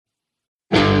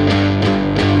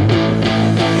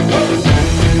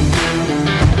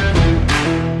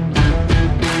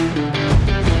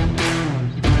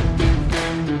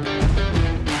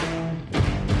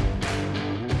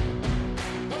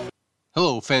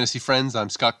fantasy friends. I'm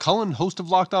Scott Cullen, host of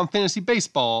Locked On Fantasy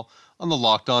Baseball on the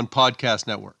Locked On Podcast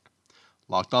Network.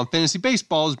 Locked On Fantasy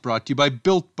Baseball is brought to you by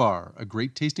Built Bar, a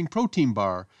great-tasting protein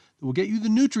bar that will get you the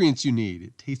nutrients you need.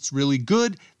 It tastes really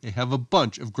good. They have a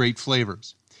bunch of great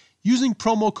flavors. Using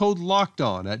promo code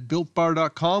LOCKEDON at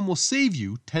BuiltBar.com will save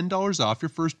you $10 off your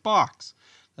first box.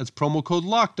 That's promo code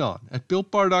LOCKEDON at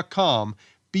BuiltBar.com,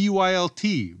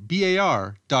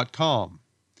 BuiltBar.com.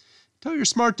 Tell your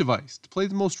smart device to play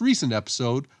the most recent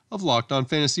episode of Locked On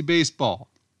Fantasy Baseball.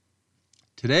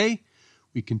 Today,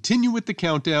 we continue with the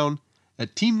countdown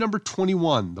at team number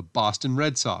 21, the Boston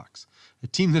Red Sox, a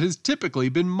team that has typically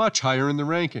been much higher in the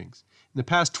rankings. In the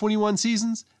past 21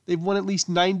 seasons, they've won at least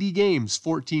 90 games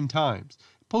 14 times,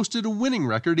 posted a winning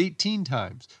record 18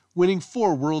 times, winning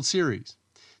 4 World Series.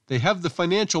 They have the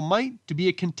financial might to be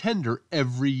a contender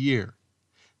every year.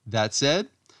 That said,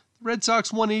 the Red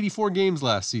Sox won 84 games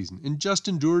last season and just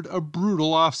endured a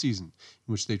brutal offseason in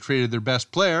which they traded their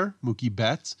best player, Mookie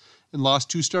Betts, and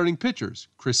lost 2 starting pitchers.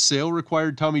 Chris Sale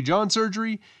required Tommy John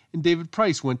surgery, and David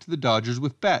Price went to the Dodgers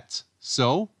with Betts.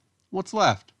 So, what's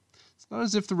left? It's not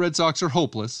as if the Red Sox are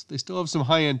hopeless. They still have some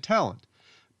high-end talent.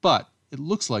 But it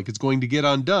looks like it's going to get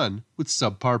undone with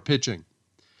subpar pitching.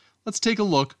 Let's take a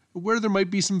look at where there might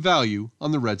be some value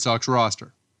on the Red Sox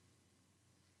roster.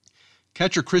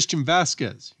 Catcher Christian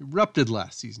Vasquez erupted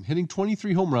last season, hitting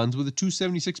 23 home runs with a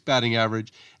 .276 batting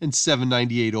average and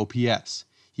 .798 OPS.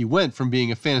 He went from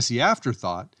being a fantasy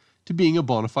afterthought to being a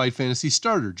bona fide fantasy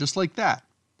starter, just like that.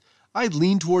 I'd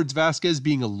lean towards Vasquez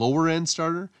being a lower-end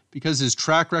starter because his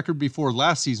track record before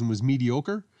last season was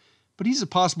mediocre, but he's a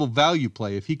possible value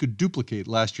play if he could duplicate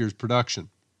last year's production.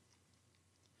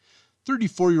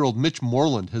 34-year-old Mitch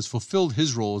Moreland has fulfilled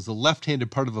his role as the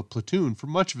left-handed part of a platoon for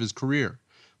much of his career,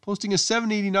 posting a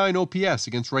 .789 OPS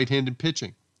against right-handed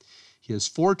pitching. He has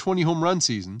 4 20-home run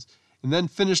seasons and then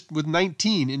finished with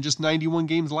 19 in just 91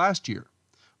 games last year.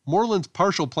 Moreland's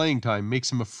partial playing time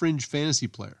makes him a fringe fantasy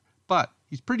player, but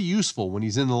he's pretty useful when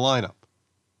he's in the lineup.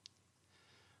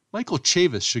 Michael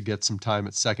Chavis should get some time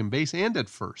at second base and at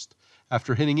first,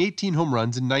 after hitting 18 home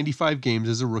runs in 95 games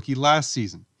as a rookie last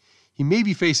season. He may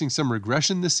be facing some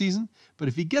regression this season, but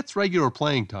if he gets regular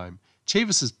playing time,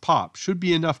 Chavis's pop should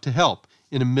be enough to help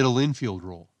in a middle infield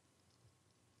role.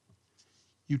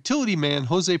 Utility man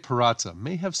Jose Peraza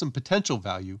may have some potential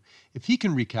value if he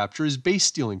can recapture his base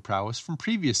stealing prowess from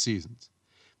previous seasons.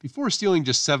 Before stealing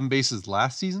just 7 bases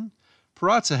last season,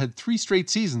 Peraza had 3 straight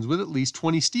seasons with at least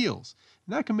 20 steals,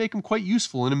 and that can make him quite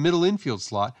useful in a middle infield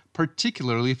slot,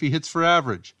 particularly if he hits for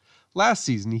average. Last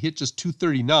season he hit just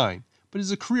 .239, but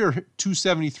is a career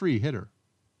 .273 hitter.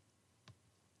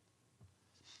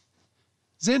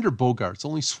 Xander Bogaerts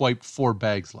only swiped 4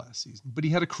 bags last season, but he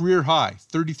had a career high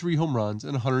 33 home runs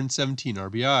and 117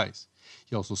 RBIs.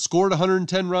 He also scored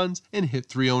 110 runs and hit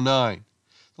 .309.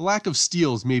 The lack of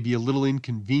steals may be a little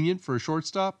inconvenient for a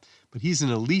shortstop, but he's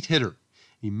an elite hitter.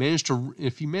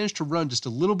 If he managed to run just a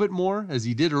little bit more, as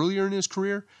he did earlier in his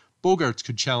career, Bogaerts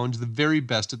could challenge the very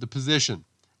best at the position.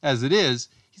 As it is,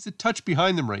 he's a touch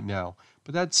behind them right now,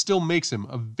 but that still makes him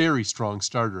a very strong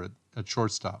starter at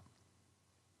shortstop.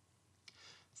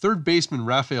 Third baseman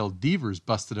Rafael Devers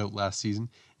busted out last season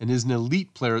and is an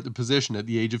elite player at the position at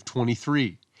the age of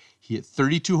 23. He hit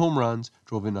 32 home runs,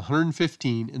 drove in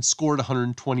 115, and scored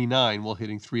 129 while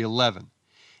hitting .311.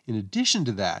 In addition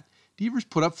to that, Devers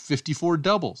put up 54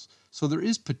 doubles, so there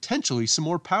is potentially some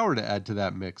more power to add to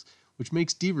that mix, which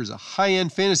makes Devers a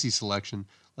high-end fantasy selection,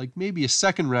 like maybe a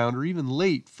second-round or even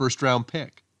late first-round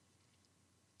pick.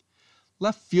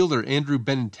 Left fielder Andrew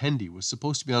Benintendi was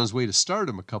supposed to be on his way to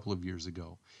stardom a couple of years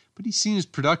ago, but he's seen his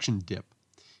production dip.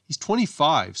 He's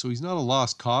 25, so he's not a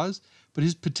lost cause, but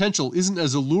his potential isn't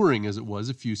as alluring as it was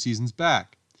a few seasons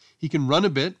back. He can run a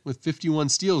bit with 51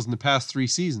 steals in the past 3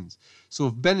 seasons, so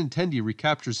if Benintendi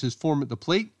recaptures his form at the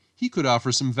plate, he could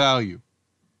offer some value.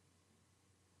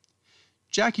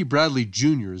 Jackie Bradley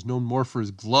Jr. is known more for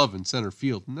his glove in center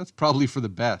field, and that's probably for the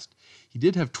best. He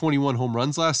did have 21 home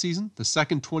runs last season, the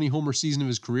second 20-homer season of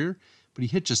his career, but he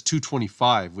hit just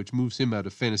 .225, which moves him out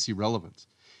of fantasy relevance.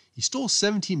 He stole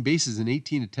 17 bases in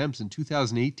 18 attempts in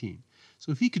 2018,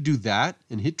 so if he could do that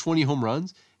and hit 20 home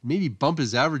runs and maybe bump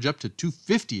his average up to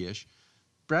 .250-ish,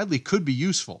 Bradley could be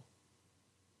useful.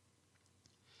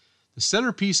 The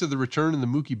centerpiece of the return in the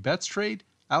Mookie Betts trade,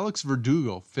 Alex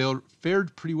Verdugo,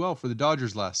 fared pretty well for the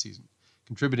Dodgers last season,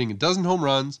 contributing a dozen home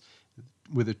runs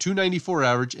with a .294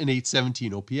 average and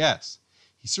 .817 OPS.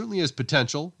 He certainly has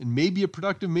potential and may be a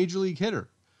productive major league hitter,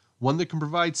 one that can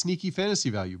provide sneaky fantasy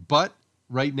value, but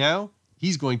right now,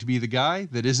 he's going to be the guy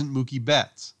that isn't Mookie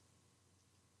Betts.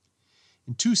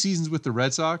 In 2 seasons with the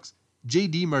Red Sox,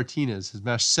 J.D. Martinez has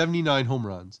mashed 79 home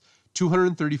runs,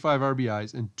 235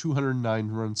 RBIs, and 209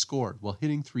 runs scored while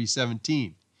hitting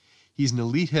 .317. He's an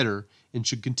elite hitter and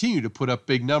should continue to put up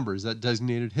big numbers at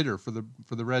designated hitter for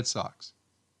the Red Sox.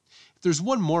 If there's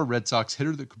one more Red Sox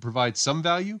hitter that could provide some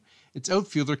value, it's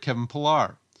outfielder Kevin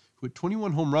Pillar, who hit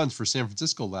 21 home runs for San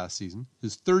Francisco last season,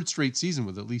 his third straight season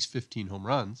with at least 15 home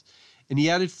runs, and he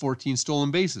added 14 stolen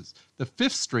bases, the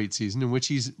fifth straight season in which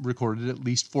he's recorded at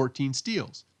least 14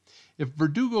 steals. If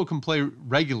Verdugo can play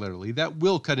regularly, that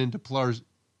will cut into Pillar's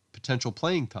potential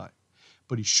playing time,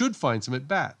 but he should find some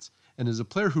at-bats, and as a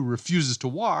player who refuses to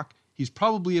walk, he's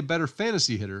probably a better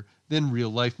fantasy hitter than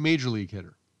real-life major league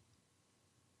hitter.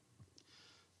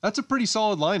 That's a pretty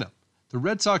solid lineup. The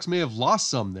Red Sox may have lost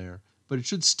some there, but it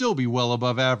should still be well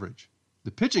above average.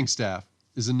 The pitching staff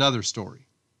is another story.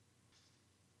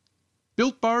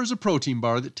 Built Bar is a protein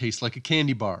bar that tastes like a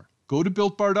candy bar. Go to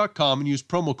BuiltBar.com and use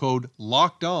promo code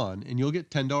LOCKEDON and you'll get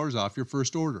 $10 off your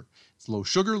first order. It's low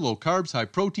sugar, low carbs, high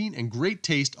protein, and great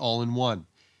taste all in one.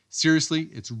 Seriously,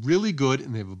 it's really good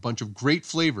and they have a bunch of great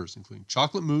flavors, including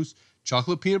chocolate mousse,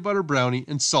 chocolate peanut butter brownie,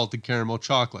 and salted caramel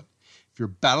chocolate. If you're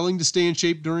battling to stay in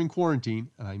shape during quarantine,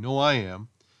 and I know I am,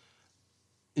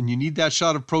 and you need that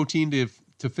shot of protein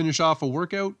to finish off a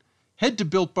workout, head to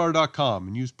BuiltBar.com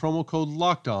and use promo code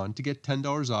LOCKEDON to get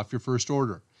 $10 off your first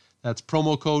order. That's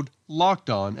promo code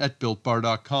LOCKEDON at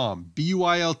BuiltBar.com,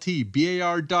 BuiltBar.com,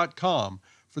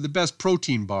 for the best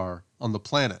protein bar on the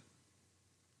planet.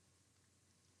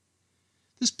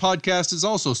 This podcast is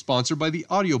also sponsored by the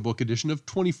audiobook edition of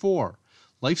 24,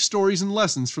 Life Stories and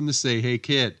Lessons from the Say Hey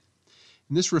Kid.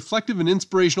 In this reflective and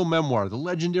inspirational memoir, the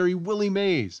legendary Willie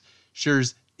Mays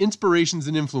shares inspirations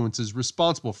and influences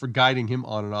responsible for guiding him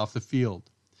on and off the field.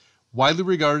 Widely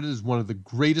regarded as one of the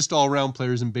greatest all-around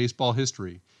players in baseball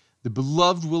history, the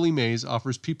beloved Willie Mays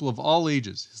offers people of all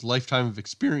ages his lifetime of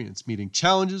experience meeting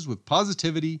challenges with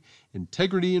positivity,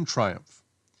 integrity, and triumph.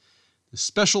 The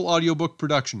special audiobook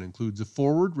production includes a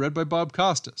foreword read by Bob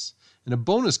Costas and a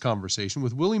bonus conversation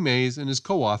with Willie Mays and his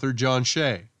co-author John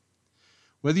Shea.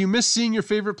 Whether you miss seeing your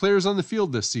favorite players on the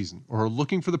field this season or are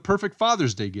looking for the perfect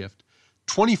Father's Day gift,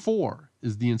 24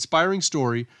 is the inspiring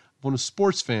story of one of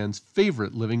sports fans'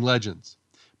 favorite living legends.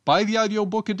 Buy the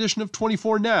audiobook edition of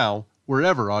 24 now,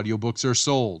 wherever audiobooks are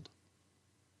sold.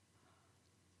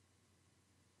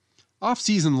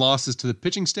 Off-season losses to the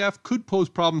pitching staff could pose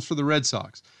problems for the Red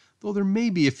Sox, though there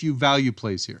may be a few value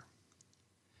plays here.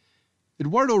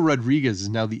 Eduardo Rodriguez is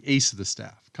now the ace of the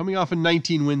staff, coming off a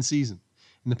 19-win season.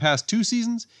 In the past 2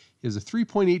 seasons, he has a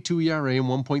 3.82 ERA and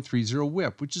 1.30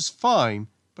 whip, which is fine,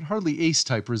 but hardly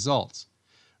ace-type results.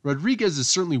 Rodriguez is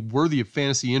certainly worthy of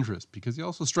fantasy interest because he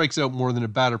also strikes out more than a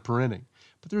batter per inning,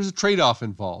 but there's a trade-off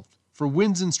involved. For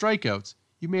wins and strikeouts,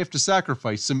 you may have to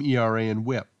sacrifice some ERA and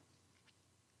whip.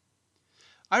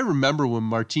 I remember when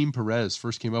Martin Perez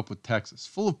first came up with Texas,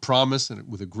 full of promise and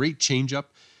with a great changeup,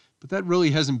 but that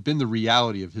really hasn't been the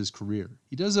reality of his career.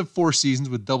 He does have 4 seasons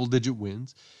with double-digit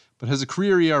wins, but has a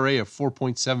career ERA of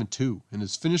 4.72 and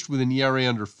has finished with an ERA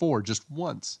under 4 just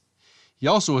once. He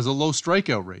also has a low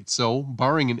strikeout rate, so,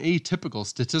 barring an atypical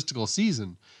statistical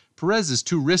season, Perez is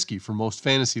too risky for most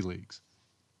fantasy leagues.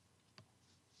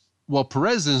 While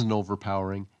Perez isn't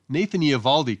overpowering, Nathan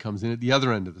Eovaldi comes in at the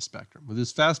other end of the spectrum, with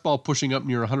his fastball pushing up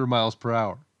near 100 miles per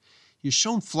hour. He has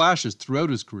shown flashes throughout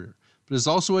his career, but has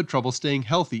also had trouble staying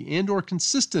healthy and or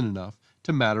consistent enough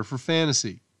to matter for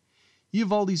fantasy.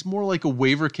 Eovaldi's more like a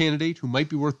waiver candidate who might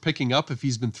be worth picking up if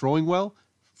he's been throwing well,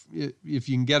 if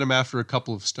you can get him after a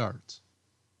couple of starts.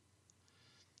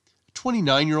 A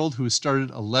 29-year-old who has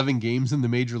started 11 games in the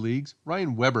major leagues,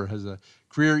 Ryan Weber has a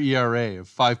career ERA of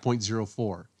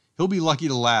 5.04. He'll be lucky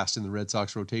to last in the Red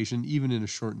Sox rotation, even in a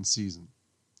shortened season.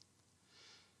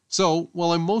 So,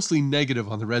 while I'm mostly negative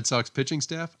on the Red Sox pitching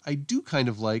staff, I do kind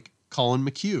of like Collin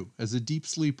McHugh as a deep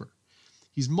sleeper.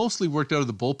 He's mostly worked out of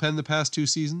the bullpen the past 2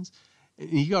 seasons, and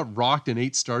he got rocked in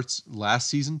 8 starts last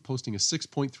season, posting a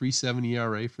 6.37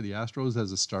 ERA for the Astros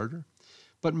as a starter.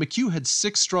 But McHugh had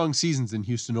 6 strong seasons in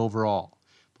Houston overall,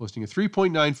 posting a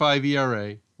 3.95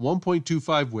 ERA,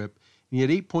 1.25 whip, and he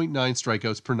had 8.9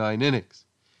 strikeouts per 9 innings.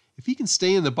 If he can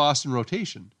stay in the Boston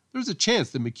rotation, there's a chance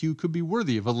that McHugh could be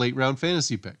worthy of a late-round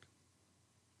fantasy pick.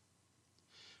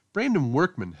 Brandon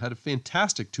Workman had a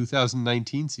fantastic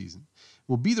 2019 season and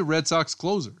will be the Red Sox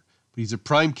closer, but he's a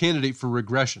prime candidate for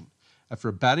regression after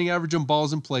a batting average on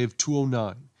balls in play of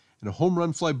 .209 and a home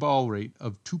run fly ball rate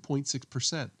of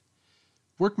 2.6%.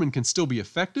 Workman can still be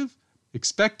effective.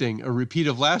 Expecting a repeat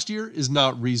of last year is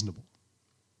not reasonable.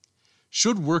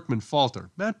 Should Workman falter,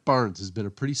 Matt Barnes has been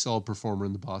a pretty solid performer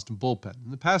in the Boston bullpen.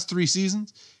 In the past 3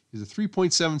 seasons, he has a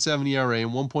 3.77 ERA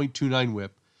and 1.29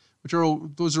 whip,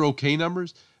 those are okay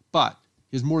numbers, but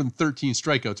he has more than 13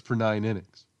 strikeouts per 9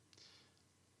 innings.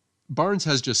 Barnes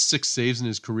has just 6 saves in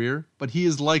his career, but he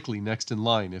is likely next in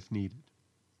line if needed.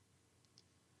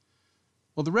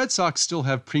 While the Red Sox still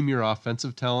have premier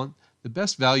offensive talent, the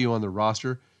best value on their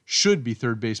roster should be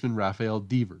third baseman Rafael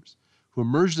Devers, who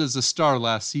emerged as a star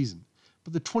last season,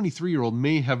 but the 23-year-old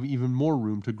may have even more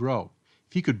room to grow.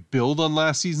 If he could build on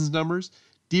last season's numbers,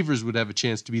 Devers would have a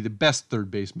chance to be the best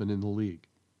third baseman in the league.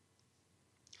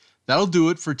 That'll do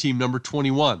it for team number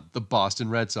 21, the Boston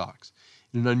Red Sox.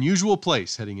 In an unusual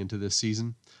place heading into this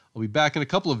season, I'll be back in a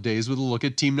couple of days with a look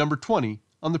at team number 20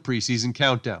 on the preseason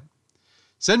countdown.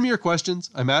 Send me your questions.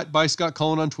 I'm at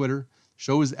 @ByScottCullen on Twitter. The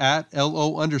show is at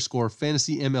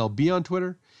 @LO_FantasyMLB on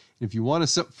Twitter. And if you want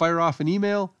to fire off an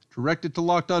email, direct it to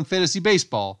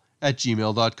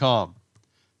LockedOnFantasyBaseball@gmail.com.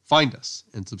 Find us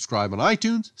and subscribe on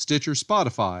iTunes, Stitcher,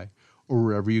 Spotify, or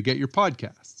wherever you get your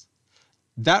podcasts.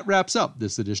 That wraps up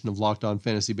this edition of Locked On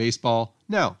Fantasy Baseball.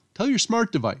 Now, tell your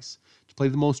smart device to play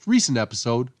the most recent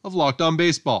episode of Locked On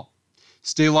Baseball.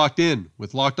 Stay locked in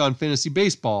with Locked On Fantasy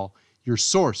Baseball, your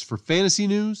source for fantasy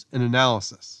news and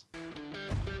analysis.